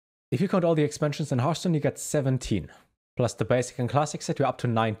If you count all the expansions in Hearthstone, you get 17. Plus the basic and classic set, you're up to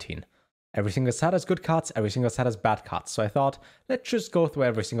 19. Every single set has good cards, every single set has bad cards. So I thought, let's just go through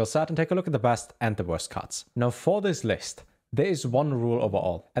every single set and take a look at the best and the worst cards. Now for this list, there is one rule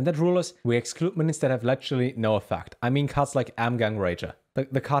overall. And that rule is, we exclude minions that have literally no effect. I mean cards like Amgang Rager.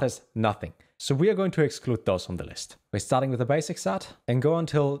 The card has nothing. So we are going to exclude those from the list. We're starting with the basic set and go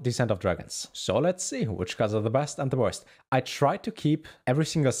until Descent of Dragons. So let's see which cards are the best and the worst. I tried to keep every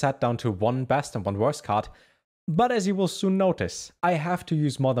single set down to one best and one worst card, but as you will soon notice, I have to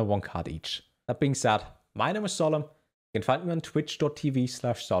use more than one card each. That being said, my name is Solem. You can find me on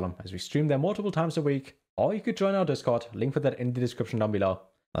twitch.tv/Solem as we stream there multiple times a week, or you could join our Discord, link for that in the description down below.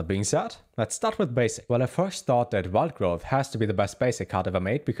 That being said, let's start with basic. Well, I first thought that Wild Growth has to be the best basic card ever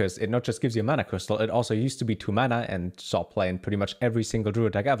made because it not just gives you a mana crystal, it also used to be 2 mana and saw play in pretty much every single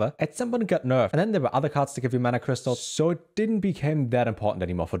druid deck ever. At some point it got nerfed, and then there were other cards to give you mana crystals, so it didn't become that important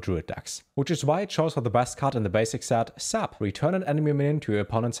anymore for druid decks. Which is why I chose for the best card in the basic set, Sap. Return an enemy minion to your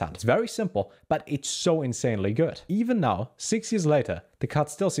opponent's hand. It's very simple, but it's so insanely good. Even now, 6 years later, the card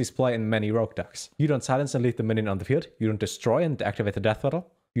still sees play in many rogue decks. You don't silence and leave the minion on the field, you don't destroy and activate the death rattle.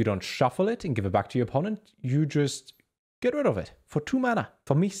 You don't shuffle it and give it back to your opponent, you just get rid of it for 2 mana.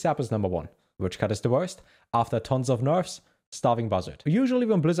 For me, Sap is number 1. Which card is the worst? After tons of nerfs, Starving Buzzard. Usually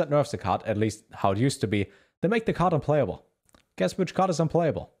when Blizzard nerfs a card, at least how it used to be, they make the card unplayable. Guess which card is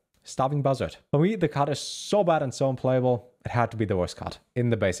unplayable? Starving Buzzard. For me, the card is so bad and so unplayable, it had to be the worst card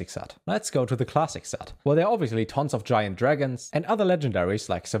in the basic set. Let's go to the classic set. Well, there are obviously tons of giant dragons and other legendaries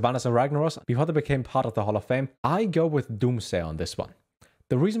like Sylvanas and Ragnaros before they became part of the Hall of Fame. I go with Doomsayer on this one.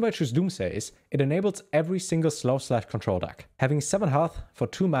 The reason why I choose Doomsayer is it enables every single slow/control deck. Having 7 health for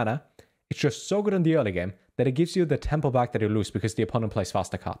 2 mana, it's just so good in the early game that it gives you the tempo back that you lose because the opponent plays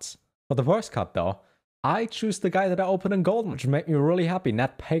faster cards. For the worst card though, I choose the guy that I open in Golden, which made me really happy,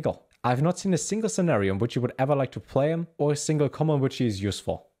 Nat Pagle. I've not seen a single scenario in which you would ever like to play him, or a single combo in which he is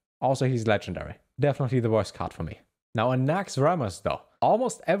useful. Also, he's legendary. Definitely the worst card for me. Now in Naxxramas though,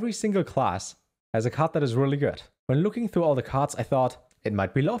 almost every single class has a card that is really good. When looking through all the cards, I thought, it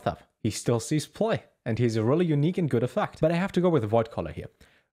might be Lothar. He still sees play, and he has a really unique and good effect. But I have to go with Void Caller here.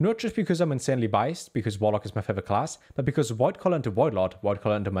 Not just because I'm insanely biased, because Warlock is my favorite class, but because Void Caller into Voidlord, Void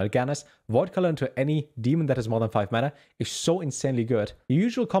Caller into Mal'Ganis, Void Caller into any demon that has more than 5 mana is so insanely good. The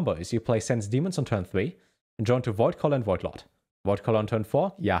usual combo is you play Sense Demons on turn 3, and join to Void Caller and Voidlord. Void Caller on turn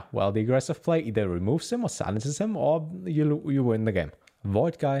 4, yeah, well, the aggressive play either removes him or silences him, or you win the game.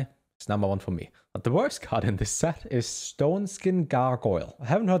 Void Guy is number 1 for me. But the worst card in this set is Stoneskin Gargoyle. I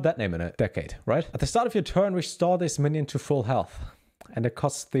haven't heard that name in a decade, right? At the start of your turn, restore this minion to full health. And it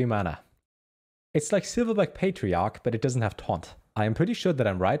costs 3 mana. It's like Silverback Patriarch, but it doesn't have taunt. I am pretty sure that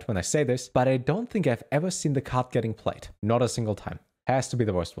I'm right when I say this, but I don't think I've ever seen the card getting played. Not a single time. Has to be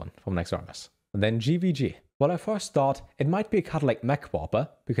the worst one from Naxxramas. Then GVG. Well, I first thought it might be a card like Mech Warper,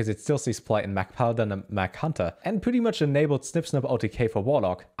 because it still sees play in Mech Paladin and Mech Hunter, and pretty much enabled Snip Snap OTK for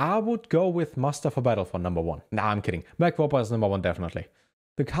Warlock. I would go with Muster for Battle for number 1. Nah, I'm kidding. Mech Warper is number 1 definitely.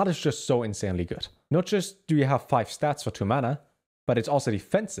 The card is just so insanely good. Not just do you have 5 stats for 2 mana, but it's also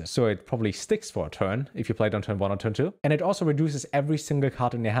defensive, so it probably sticks for a turn if you play it on turn 1 or turn 2. And it also reduces every single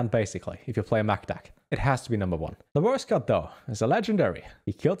card in your hand basically, if you play a Mech deck. It has to be number 1. The worst card though is a legendary.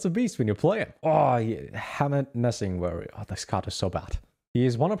 He kills a beast when you play him. Oh, Hammered Messing Warrior. Oh, this card is so bad. He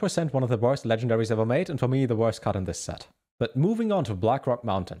is 100% one of the worst legendaries ever made, and for me the worst card in this set. But moving on to Blackrock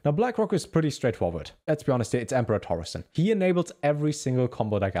Mountain. Now Blackrock is pretty straightforward. Let's be honest here, it's Emperor Torreson. He enables every single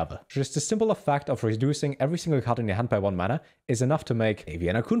combo deck ever. Just the simple effect of reducing every single card in your hand by 1 mana is enough to make a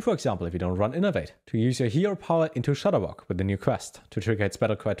Vienna Kun, for example, if you don't run Innovate. To use your hero power into Shudderwock with the new quest. To trigger its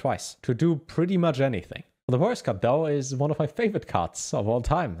battle cry twice. To do pretty much anything. The worst card though is one of my favorite cards of all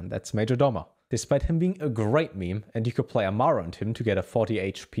time, and that's Major Domo. Despite him being a great meme, and you could play Amara on him to get a 40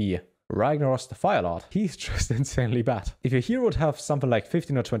 HP Ragnaros the Firelord, he's just insanely bad. If your hero would have something like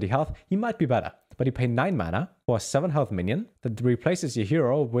 15 or 20 health, he might be better. But you pay 9 mana for a 7 health minion that replaces your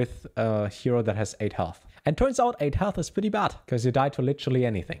hero with a hero that has 8 health. And turns out 8 health is pretty bad, because you die to literally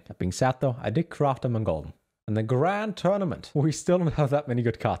anything. That being said though, I did craft them in Golden. And the Grand Tournament, we still don't have that many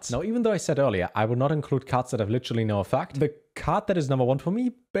good cards. Now, even though I said earlier, I would not include cards that have literally no effect, the card that is number 1 for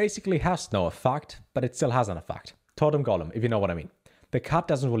me basically has no effect, but it still has an effect. Totem Golem, if you know what I mean. The card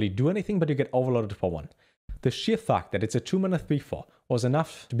doesn't really do anything, but you get overloaded for 1. The sheer fact that it's a 2 mana 3/4 was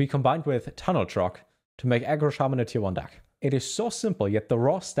enough to be combined with Tunnel Truck to make Aggro Shaman a tier 1 deck. It is so simple, yet the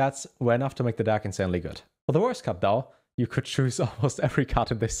raw stats were enough to make the deck insanely good. For the worst card though, you could choose almost every card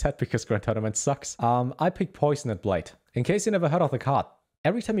in this set because Grand Tournament sucks. I picked Poisoned Blade. In case you never heard of the card,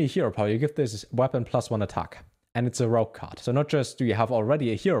 every time you hero power, you give this weapon +1 attack. and it's a rogue card. So not just do you have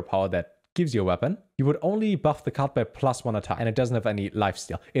already a hero power that gives you a weapon, you would only buff the card by +1 attack, and it doesn't have any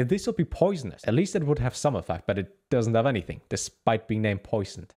lifesteal. If this would be poisonous, at least it would have some effect, but it doesn't have anything, despite being named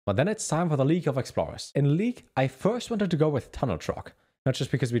poisoned. But then it's time for the League of Explorers. In League, I first wanted to go with Tunnel Trog. Not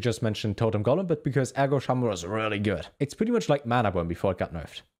just because we just mentioned Totem Golem, but because Ergo Shaman was really good. It's pretty much like Mana Burn before it got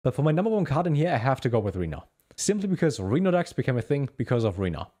nerfed. But for my number one card in here, I have to go with Reno. Simply because Reno decks became a thing because of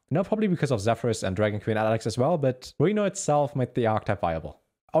Reno. Now probably because of Zephrys and Dragon Queen Alex as well, but Reno itself made the archetype viable.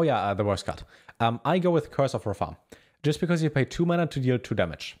 Oh yeah, the worst card. I go with Curse of Rafam. Just because you pay 2 mana to deal 2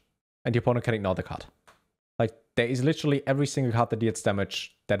 damage. And your opponent can ignore the card. Like, there is literally every single card that deals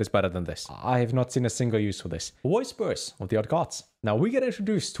damage that is better than this. I have not seen a single use for this. Voice Burst of the Odd Gods. Now we get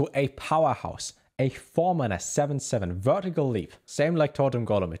introduced to a powerhouse. A 4 mana 7/7 vertical leap. Same like Totem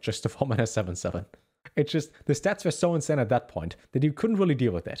Golem, it's just a 4 mana 7/7. It's just, the stats were so insane at that point that you couldn't really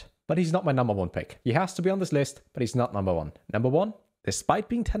deal with it. But he's not my number one pick. He has to be on this list, but he's not number one. Number one, despite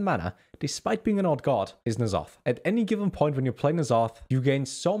being 10 mana, despite being an odd god, is N'Zoth. At any given point when you play N'Zoth, you gain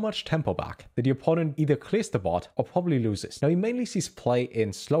so much tempo back that your opponent either clears the board or probably loses. Now he mainly sees play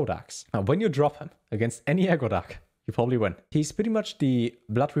in slow decks. And when you drop him against any aggro deck, you probably win. He's pretty much the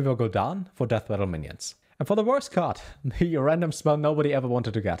Blood River Gul'dan for Death Rattle minions. And for the worst card, the random spell nobody ever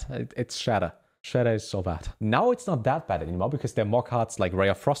wanted to get, it's Shatter. Shatter is so bad. Now it's not that bad anymore because there are more cards like Ray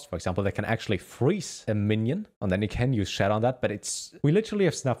of Frost, for example, that can actually freeze a minion. And then you can use Shatter on that, but we literally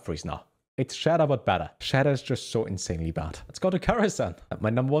have Snap Freeze now. It's Shatter, but better. Shatter is just so insanely bad. Let's go to Karasan,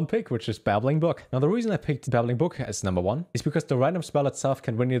 my number one pick, which is Babbling Book. Now, the reason I picked Babbling Book as number one is because the random spell itself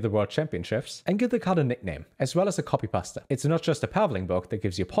can win you the World Championships and give the card a nickname, as well as a copy pasta. It's not just a Babbling Book that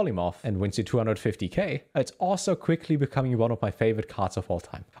gives you Polymorph and wins you 250k, it's also quickly becoming one of my favorite cards of all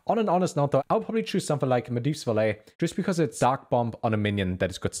time. On an honest note though, I'll probably choose something like Medivh's Valet, just because it's Dark Bomb on a minion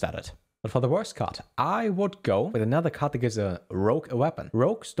that is good statted. But for the worst card, I would go with another card that gives a rogue a weapon.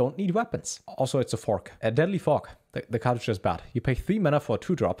 Rogues don't need weapons. Also, it's a fork. A Deadly Fork. The card is just bad. You pay 3 mana for a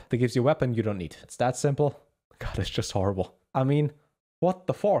 2-drop that gives you a weapon you don't need. It's that simple. God, it's just horrible. I mean, what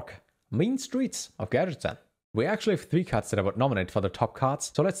the fork? Mean Streets of Gadgetzan. We actually have 3 cards that I would nominate for the top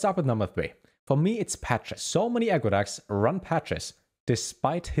cards. So let's start with number 3. For me, it's Patches. So many aggro decks run Patches,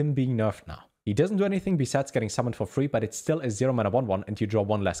 despite him being nerfed now. He doesn't do anything besides getting summoned for free, but it's still a 0 mana 1/1 and you draw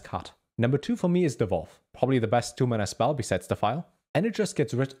 1 less card. Number 2 for me is Devolve. Probably the best 2 mana spell besides Defile. And it just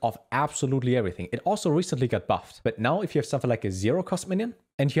gets rid of absolutely everything. It also recently got buffed. But now if you have something like a 0-cost minion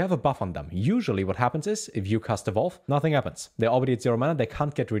and you have a buff on them, usually what happens is if you cast Devolve, nothing happens. They're already at 0 mana, they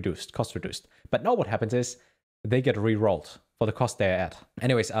can't get cost reduced. But now what happens is they get re-rolled for the cost they're at.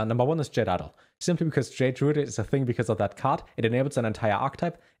 Anyways, number 1 is Jade Idol. Simply because Jade Druid is a thing because of that card. It enables an entire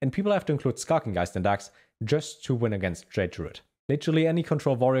archetype and people have to include Skulking Geist in decks just to win against Jade Druid. Literally any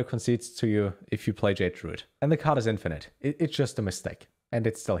control warrior concedes to you if you play Jade Druid. And the card is infinite. It's just a mistake. And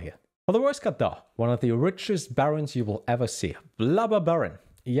it's still here. For the worst card though, one of the richest barons you will ever see. Blubber Baron.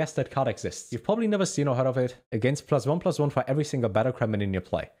 Yes, that card exists. You've probably never seen or heard of it. Against +1/+1 for every single battlecry minion you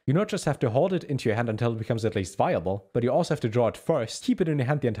play. You not just have to hold it into your hand until it becomes at least viable, but you also have to draw it first, keep it in your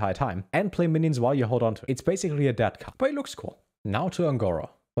hand the entire time, and play minions while you hold on to it. It's basically a dead card, but it looks cool. Now to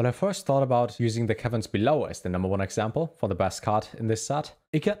Angoro. When I first thought about using the Caverns Below as the number 1 example for the best card in this set,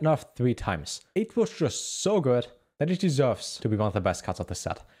 it got nerfed 3 times. It was just so good that it deserves to be one of the best cards of the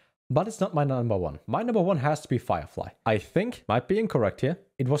set. But it's not my number 1. My number 1 has to be Firefly. I think, might be incorrect here,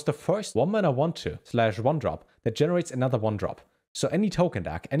 it was the first 1 mana 1/2/1-drop that generates another 1-drop. So any token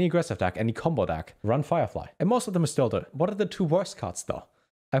deck, any aggressive deck, any combo deck, run Firefly. And most of them still do. What are the 2 worst cards though?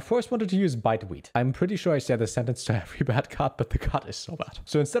 I first wanted to use Biteweed. I'm pretty sure I said the sentence to every bad card, but the card is so bad.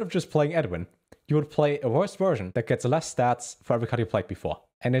 So instead of just playing Edwin, you would play a worse version that gets less stats for every card you played before.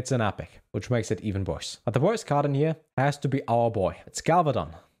 And it's an epic, which makes it even worse. But the worst card in here has to be our boy. It's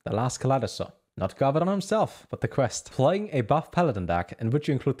Galvadon, the last Kaleidosaur. Not Galvadon himself, but the quest. Playing a buff paladin deck in which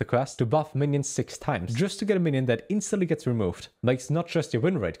you include the quest to buff minions 6 times, just to get a minion that instantly gets removed, makes not just your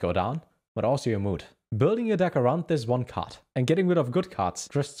win rate go down, but also your mood. Building your deck around this 1 card and getting rid of good cards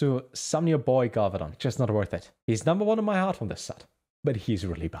just to summon your boy Galvadon, just not worth it. He's number 1 in my heart from this set, but he's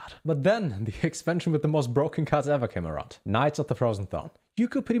really bad. But then the expansion with the most broken cards ever came around. Knights of the Frozen Throne. You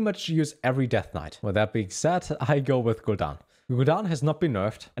could pretty much use every Death Knight. With that being said, I go with Gul'dan. Gul'dan has not been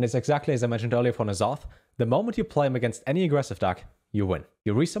nerfed, and it's exactly as I mentioned earlier for N'Zoth. The moment you play him against any aggressive deck, you win.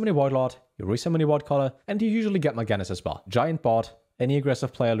 You resummon your Void Lord, you resummon your Void Caller, and you usually get Morganis as well. Giant board. Any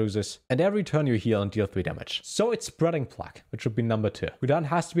aggressive player loses, and every turn you heal and deal 3 damage. So it's Spreading Plague, which would be number 2. Gul'dan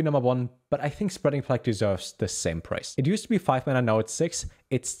has to be number 1, but I think Spreading Plague deserves the same praise. It used to be 5 mana, now it's 6.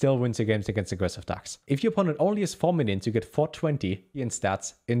 It still wins your games against aggressive decks. If your opponent only has 4 minions, you get 420 in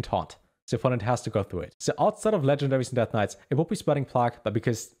stats in Taunt. So opponent has to go through it. So outside of legendaries and Death Knights, it would be Spreading Plague, but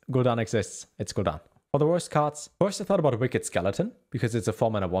because Gul'dan exists, it's Gul'dan. For the worst cards, first I thought about Wicked Skeleton, because it's a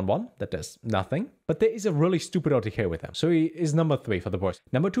 4-mana 1/1 that does nothing. But there is a really stupid OTK with him, so he is number 3 for the worst.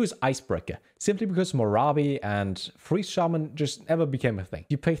 Number 2 is Icebreaker, simply because Moravi and Freeze Shaman just never became a thing.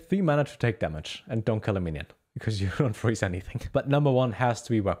 You pay 3 mana to take damage, and don't kill a minion, because you don't freeze anything. But number 1 has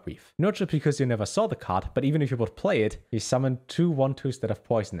to be Webweave. Not just because you never saw the card, but even if you would play it, you summon 2 1/2s that have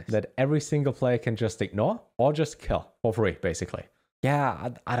poisonous, that every single player can just ignore, or just kill, for free, basically. Yeah,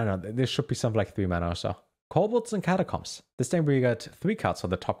 I don't know, this should be something like 3 mana or so. Kobolds and Catacombs. This time we got 3 cards for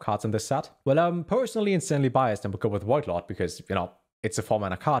the top cards in this set. Well, I'm personally insanely biased and would go with Voidlord because, you know, it's a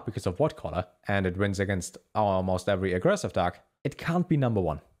 4-mana card because of Voidcaller, and it wins against almost every aggressive deck. It can't be number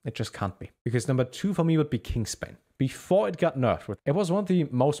 1. It just can't be. Because number 2 for me would be Kingsbane. Before it got nerfed, it was one of the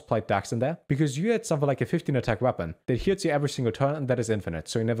most played decks in there, because you had something like a 15 attack weapon that hits you every single turn and that is infinite,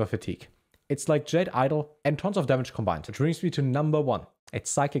 so you never fatigue. It's like Jade Idol and tons of damage combined, which brings me to number 1. It's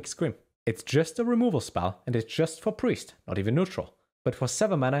Psychic Scream. It's just a removal spell, and it's just for priest, not even neutral. But for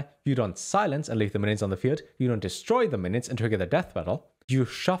 7 mana, you don't silence and leave the minions on the field, you don't destroy the minions and trigger the death battle, you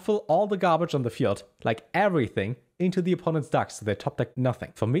shuffle all the garbage on the field, like everything, into the opponent's deck so they top deck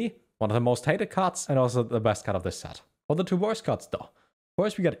nothing. For me, one of the most hated cards, and also the best card of this set. For the 2 worst cards though,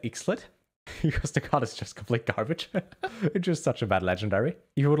 first we got Ixalit, because the card is just complete garbage. It's just such a bad legendary.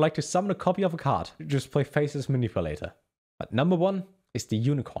 If you would like to summon a copy of a card, just play Faceless Manipulator. But number 1 is the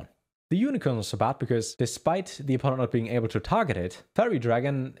Unicorn. The Unicorn is so bad because despite the opponent not being able to target it, Fairy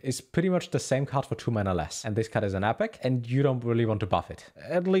Dragon is pretty much the same card for 2 mana less. And this card is an epic, and you don't really want to buff it.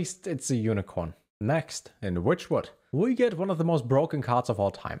 At least it's a Unicorn. Next, in Witchwood, we get one of the most broken cards of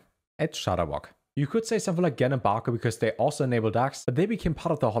all time. It's Shudderwock. You could say something like Gen and Barker because they also enable decks, but they became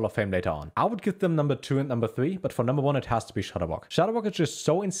part of the Hall of Fame later on. I would give them number 2 and number 3, but for number 1 it has to be Shudderwock. Shudderwock is just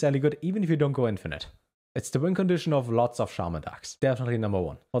so insanely good even if you don't go infinite. It's the win condition of lots of Shaman decks. Definitely number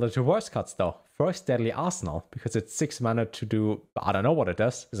 1. For the 2 worst cards though, first Deadly Arsenal, because it's 6 mana to do, I don't know what it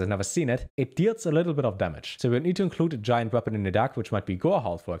does, because I've never seen it. It deals a little bit of damage. So you'll need to include a giant weapon in the deck, which might be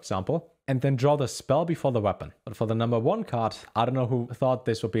Gorehowl for example, and then draw the spell before the weapon. But for the number 1 card, I don't know who thought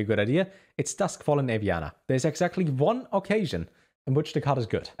this would be a good idea, it's Duskfallen Aviana. There's exactly one occasion in which the card is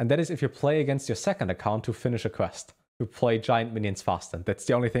good, and that is if you play against your second account to finish a quest. To play giant minions faster. That's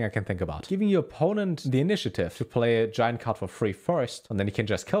the only thing I can think about. Giving your opponent the initiative to play a giant card for free first, and then you can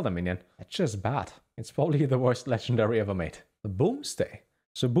just kill the minion, that's just bad. It's probably the worst legendary ever made. The Boomstay.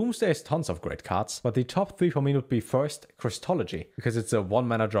 So Boomstay has tons of great cards, but the top 3 for me would be first Christology, because it's a 1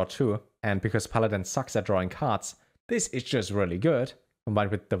 mana draw 2, and because Paladin sucks at drawing cards, this is just really good.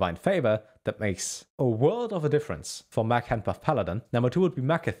 Combined with Divine Favor, that makes a world of a difference for Mech Handbuff Paladin. Number 2 would be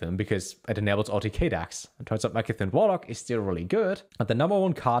Mechithun, because it enables OTK decks. And turns out Mechithun Warlock is still really good. And the number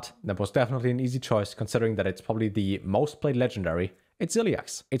 1 card, that was definitely an easy choice, considering that it's probably the most played legendary, it's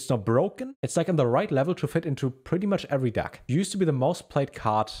Iliax. It's not broken, it's like on the right level to fit into pretty much every deck. It used to be the most played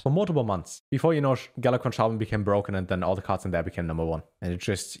card for multiple months. Before, you know, Galakon Shaman became broken and then all the cards in there became number 1. And it's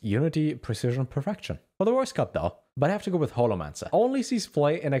just unity, precision, perfection. For the worst card though, but I have to go with Holomancer. Only sees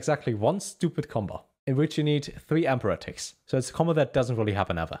play in exactly one stupid combo, in which you need 3 Emperor ticks. So it's a combo that doesn't really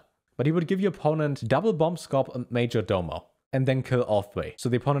happen ever. But he would give your opponent double Bomb Sculpt and Major Domo, and then kill all 3. So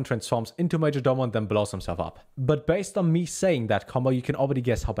the opponent transforms into Major Domo and then blows himself up. But based on me saying that combo, you can already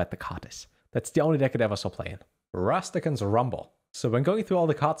guess how bad the card is. That's the only deck it ever saw play in. Rastican's Rumble. So when going through all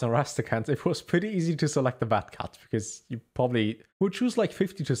the cards on Rastakans, it was pretty easy to select the bad cards, because you probably would choose like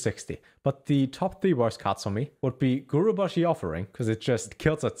 50 to 60. But the top 3 worst cards for me would be Gurubashi Offering, because it just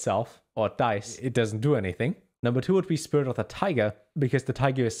kills itself, or it dies, it doesn't do anything. Number 2 would be Spirit of the Tiger, because the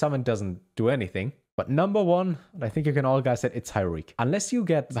Tiger is summoned doesn't do anything. But number 1, and I think you can all guess it, it's Hyreek. Unless you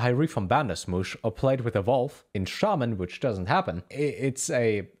get the Hyreek from Bandersmoosh or played with Evolve in Shaman, which doesn't happen, it's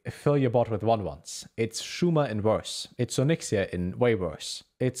a fill your board with 1/1s. It's Shuma in worse. It's Onyxia in way worse.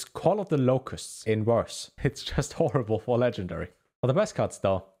 It's Call of the Locusts in worse. It's just horrible for legendary. For the best cards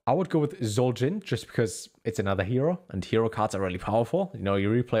though, I would go with Zul'jin, just because it's another hero, and hero cards are really powerful. You know, you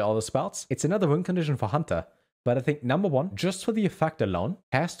replay all the spells. It's another win condition for Hunter. But I think number 1, just for the effect alone,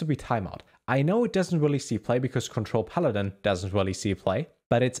 has to be Timeout. I know it doesn't really see play because Control Paladin doesn't really see play,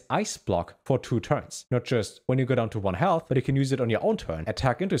 but it's Ice Block for 2 turns. Not just when you go down to 1 health, but you can use it on your own turn,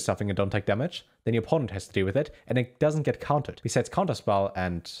 attack into something and don't take damage, then your opponent has to deal with it, and it doesn't get countered. Besides Counterspell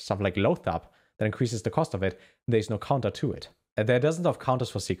and something like Loathab, that increases the cost of it, there's no counter to it. And there are dozens of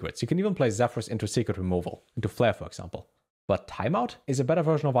counters for secrets. You can even play Zephrys into secret removal, into Flare for example. But Timeout is a better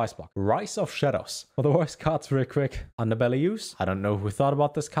version of Ice Block. Rise of Shadows. For the worst cards real quick, Underbelly Use. I don't know who thought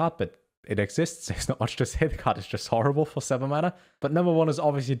about this card, but it exists. There's not much to say. The card is just horrible for 7 mana. But number 1 is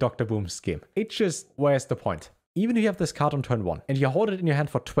obviously Dr. Boom's Scheme. It's just, where's the point? Even if you have this card on turn 1, and you hold it in your hand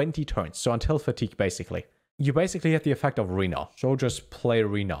for 20 turns, so until fatigue basically, you basically have the effect of Reno. So just play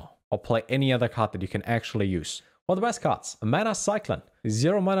Reno, or play any other card that you can actually use. Well, the best cards. A Mana Cyclone.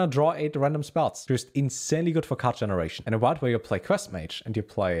 0 mana, draw 8 random spells. Just insanely good for card generation. And a white where you play Quest Mage, and you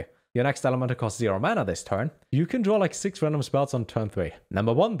play your next elemental costs 0 mana this turn, you can draw like 6 random spells on turn 3.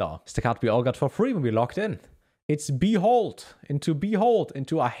 Number 1 though, is the card we all got for free when we logged in. It's Behold.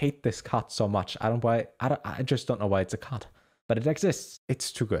 Into I hate this card so much. I just don't know why it's a card. But it exists.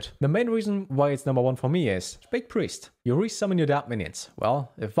 It's too good. The main reason why it's number 1 for me is Big Priest. You resummon your dead minions.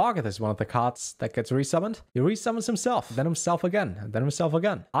 Well, if Vargoth is one of the cards that gets resummoned, he resummons himself, then himself again, and then himself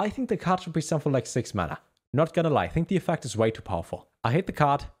again. I think the card should be something like 6 mana. Not gonna lie, I think the effect is way too powerful. I hate the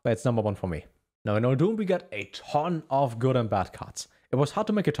card, but it's number 1 for me. Now in Doom we got a ton of good and bad cards. It was hard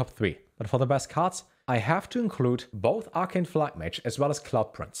to make a top 3, but for the best cards, I have to include both Arcane Flag Mage as well as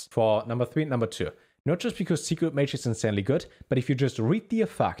Cloud Prince for number 3 and number 2. Not just because Secret Mage is insanely good, but if you just read the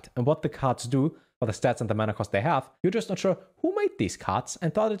effect and what the cards do for the stats and the mana cost they have, you're just not sure who made these cards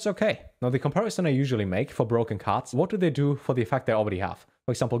and thought it's okay. Now the comparison I usually make for broken cards, what do they do for the effect they already have?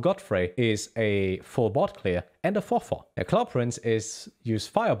 For example, Godfrey is a full board clear and a 4/4. A Cloud Prince is use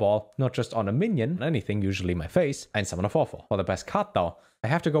Fireball, not just on a minion, anything, usually my face, and summon a 4/4. For the best card though, I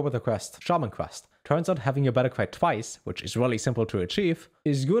have to go with the quest, Shaman Quest. Turns out having your Battle Cry twice, which is really simple to achieve,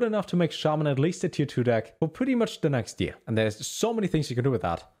 is good enough to make Shaman at least a tier 2 deck for pretty much the next year. And there's so many things you can do with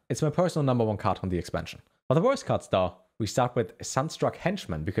that. It's my personal number 1 card on the expansion. For the worst cards though, we start with Sunstruck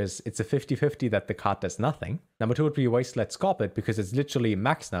Henchman because it's a 50-50 that the card does nothing. Number 2 would be Wasteland Scorpion because it's literally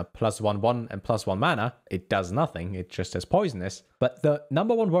Maxna plus 1/1 and plus 1 mana. It does nothing, it just is poisonous. But the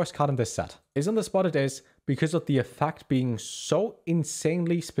number 1 worst card in this set is on the spot it is because of the effect being so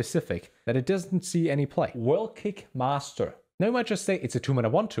insanely specific that it doesn't see any play. World Kick Master. Now you might just say it's a 2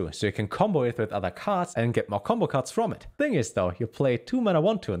 mana 1/2, so you can combo it with other cards and get more combo cards from it. Thing is though, you play 2 mana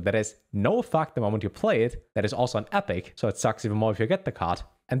 1/2 and that has no effect the moment you play it. That is also an epic, so it sucks even more if you get the card.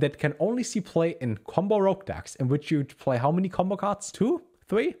 And that can only see play in combo rogue decks in which you play how many combo cards? 2?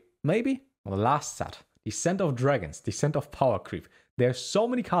 3? Maybe? Well, the last set. Descent of Dragons, Descent of Power Creep. There's so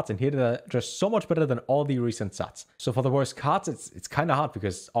many cards in here that are just so much better than all the recent sets. So for the worst cards, it's kind of hard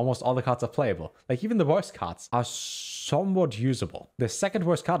because almost all the cards are playable. Like even the worst cards are somewhat usable. The second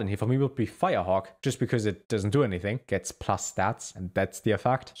worst card in here for me would be Firehawk, just because it doesn't do anything, gets plus stats, and that's the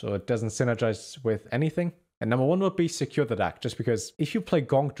effect. So it doesn't synergize with anything. And number 1 would be Secure the Deck, just because if you play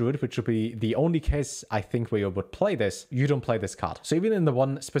Gonk Druid, which would be the only case I think where you would play this, you don't play this card. So even in the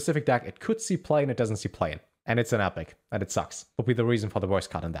one specific deck, it could see play and it doesn't see play in. And it's an epic, and it sucks. Would be the reason for the worst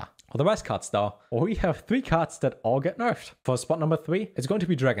card in there. For the rest cards though, we have 3 cards that all get nerfed. For spot number 3, it's going to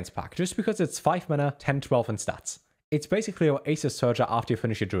be Dragon's Pack, just because it's 5 mana, 10-12 in stats. It's basically your Aces Surger after you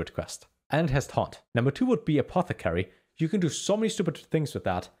finish your Druid quest. And it has Taunt. Number 2 would be Apothecary. You can do so many stupid things with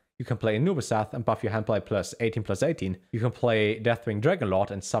that. You can play Nubisath and buff your hand by plus 18/18. You can play Deathwing Dragonlord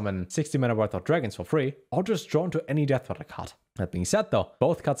and summon 60 mana worth of dragons for free, or just draw into any Deathwater card. That being said though,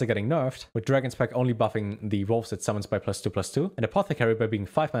 both cards are getting nerfed, with Dragon's Pack only buffing the wolves it summons by +2/+2, and Apothecary by being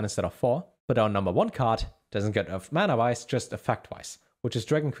 5 mana instead of 4. But our number 1 card doesn't get nerfed mana-wise, just effect-wise, which is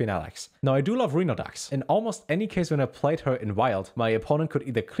Dragon Queen Alex. Now I do love Reno decks. In almost any case when I played her in Wild, my opponent could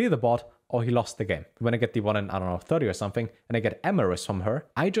either clear the board or he lost the game. When I get the one in, I don't know, 30 or something, and I get Emerus from her,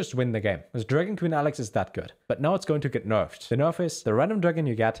 I just win the game. Because Dragon Queen Alex is that good. But now it's going to get nerfed. The nerf is, the random dragon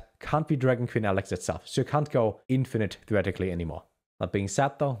you get can't be Dragon Queen Alex itself, so you can't go infinite theoretically anymore. That being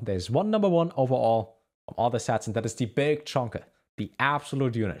said though, there's one number 1 overall from all the sets, and that is the Big Chonker, the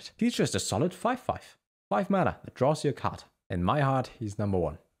absolute unit. He's just a solid 5/5. 5 mana that draws you a card. In my heart, he's number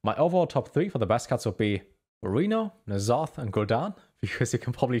 1. My overall top 3 for the best cards would be Reno, N'Zoth, and Gul'dan, because you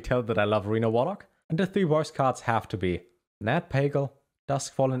can probably tell that I love Reno Warlock. And the 3 worst cards have to be Nat Pagal,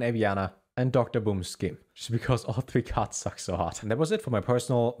 Duskfallen Aviana, and Dr. Boom's Scheme, just because all 3 cards suck so hard. And that was it for my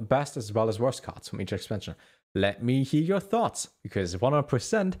personal best as well as worst cards from each expansion. Let me hear your thoughts, because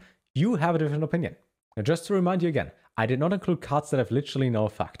 100% you have a different opinion. And just to remind you again, I did not include cards that have literally no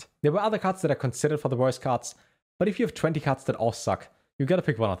effect. There were other cards that are considered for the worst cards, but if you have 20 cards that all suck, you gotta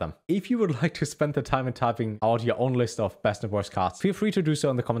pick one of them. If you would like to spend the time in typing out your own list of best and worst cards, feel free to do so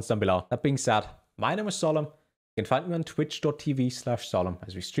in the comments down below. That being said, my name is Solem. You can find me on twitch.tv/Solem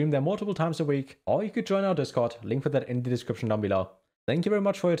as we stream there multiple times a week, or you could join our Discord, link for that in the description down below. Thank you very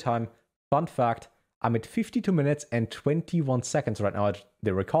much for your time. Fun fact, I'm at 52 minutes and 21 seconds right now at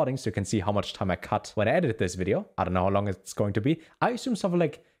the recording, so you can see how much time I cut when I edited this video. I don't know how long it's going to be. I assume something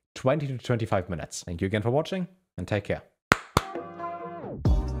like 20 to 25 minutes. Thank you again for watching, and take care.